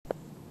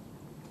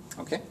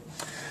Okay.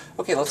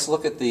 Okay, let's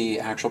look at the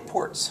actual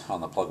ports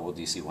on the Plugable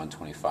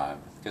DC-125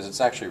 because it's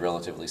actually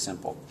relatively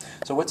simple.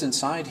 So what's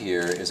inside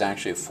here is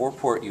actually a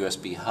 4-port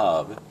USB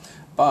hub,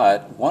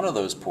 but one of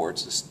those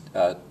ports is,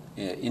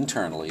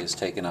 internally is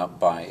taken up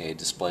by a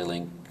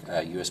DisplayLink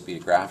USB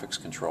to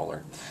graphics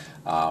controller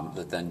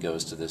that then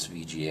goes to this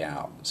VGA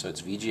out. So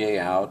it's VGA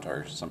out,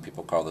 or some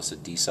people call this a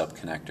D-sub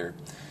connector.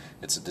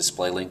 It's a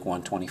DisplayLink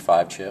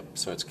 125 chip,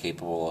 so it's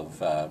capable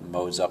of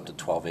modes up to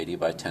 1280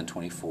 by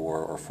 1024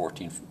 or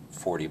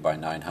 1440 by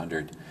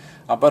 900,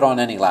 but on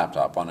any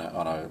laptop, on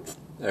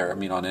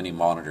any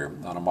monitor,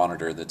 on a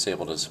monitor that's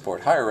able to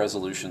support higher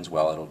resolutions,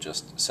 well, it'll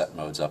just set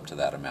modes up to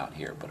that amount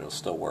here, but it'll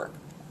still work.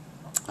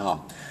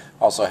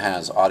 Also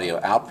has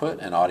audio output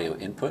and audio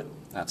input.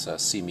 That's a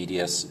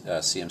C-Media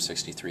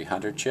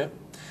CM6300 chip.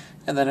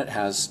 And then it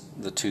has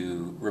the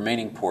 2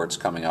 remaining ports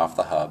coming off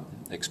the hub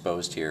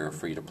exposed here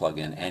for you to plug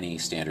in any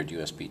standard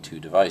USB 2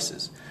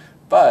 devices.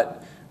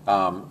 But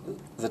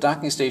the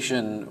docking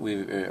station,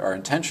 we are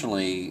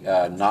intentionally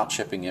not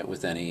shipping it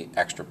with any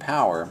extra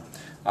power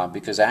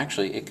because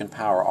actually it can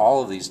power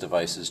all of these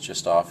devices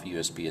just off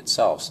USB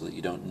itself, so that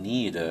you don't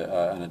need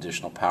an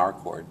additional power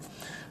cord.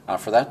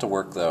 For that to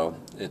work, though,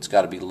 it's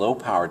got to be low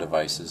power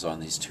devices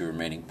on these 2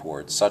 remaining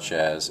ports, such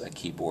as a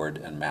keyboard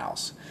and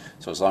mouse.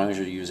 So as long as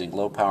you're using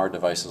low power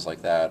devices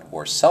like that,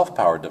 or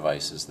self-powered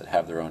devices that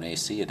have their own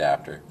AC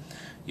adapter,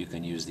 you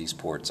can use these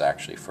ports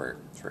actually for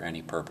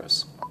any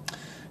purpose.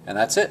 And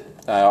that's it.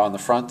 On the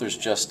front there's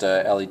just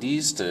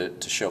LEDs to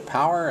show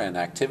power and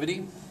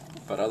activity,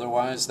 but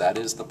otherwise that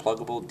is the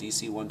Plugable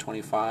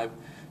DC-125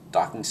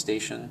 docking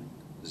station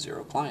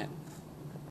 0 client.